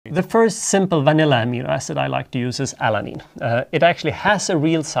The first simple vanilla amino acid I like to use is alanine. It actually has a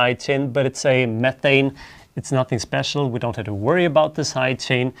real side chain, but it's a methane. It's nothing special. We don't have to worry about the side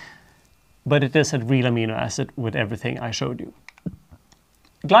chain, but it is a real amino acid with everything I showed you.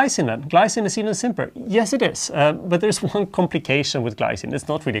 Glycine then. Glycine is even simpler. Yes, it is, but there's one complication with glycine. It's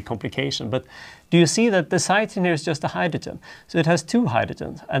not really a complication, but do you see that the side chain here is just a hydrogen? So it has two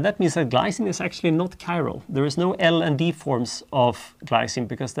hydrogens, and that means that glycine is actually not chiral. There is no L and D forms of glycine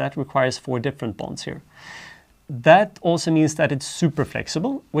because that requires 4 different bonds here. That also means that it's super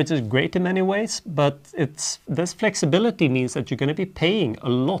flexible, which is great in many ways, but this flexibility means that you're going to be paying a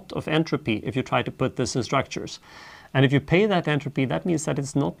lot of entropy if you try to put this in structures. And if you pay that entropy, that means that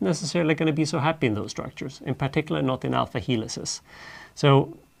it's not necessarily going to be so happy in those structures, in particular not in alpha helices.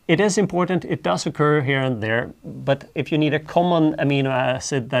 So it is important, it does occur here and there, but if you need a common amino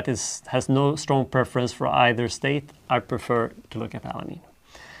acid that has no strong preference for either state, I prefer to look at alanine.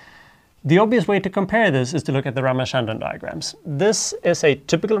 The obvious way to compare this is to look at the Ramachandran diagrams. This is a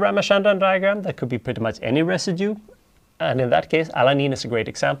typical Ramachandran diagram that could be pretty much any residue. And in that case, alanine is a great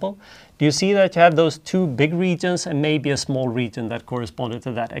example. Do you see that you have those 2 big regions and maybe a small region that corresponded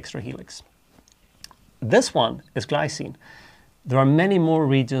to that extra helix? This one is glycine. There are many more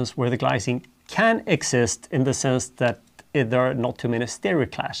regions where the glycine can exist in the sense that there are not too many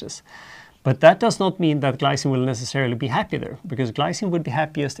stereoclashes. But that does not mean that glycine will necessarily be happy there, because glycine would be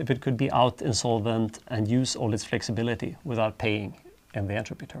happiest if it could be out in solvent and use all its flexibility without paying in the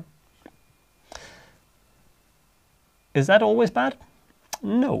entropy term. Is that always bad?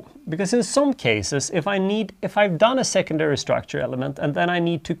 No, because in some cases, if I've done a secondary structure element and then I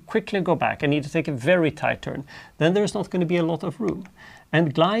need to quickly go back, I need to take a very tight turn, then there's not going to be a lot of room.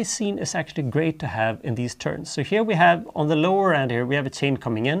 And glycine is actually great to have in these turns. So here we have, on the lower end here, we have a chain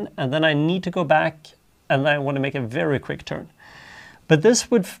coming in, and then I need to go back, and then I want to make a very quick turn. But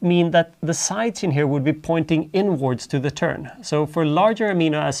this would mean that the side chain here would be pointing inwards to the turn. So for larger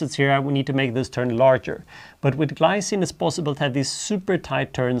amino acids here, I would need to make this turn larger. But with glycine, it's possible to have these super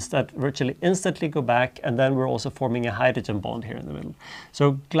tight turns that virtually instantly go back, and then we're also forming a hydrogen bond here in the middle.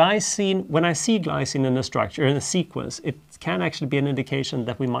 So glycine, when I see glycine in a structure, in a sequence, it can actually be an indication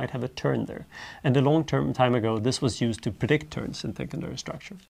that we might have a turn there. And a long time ago, this was used to predict turns in secondary structures.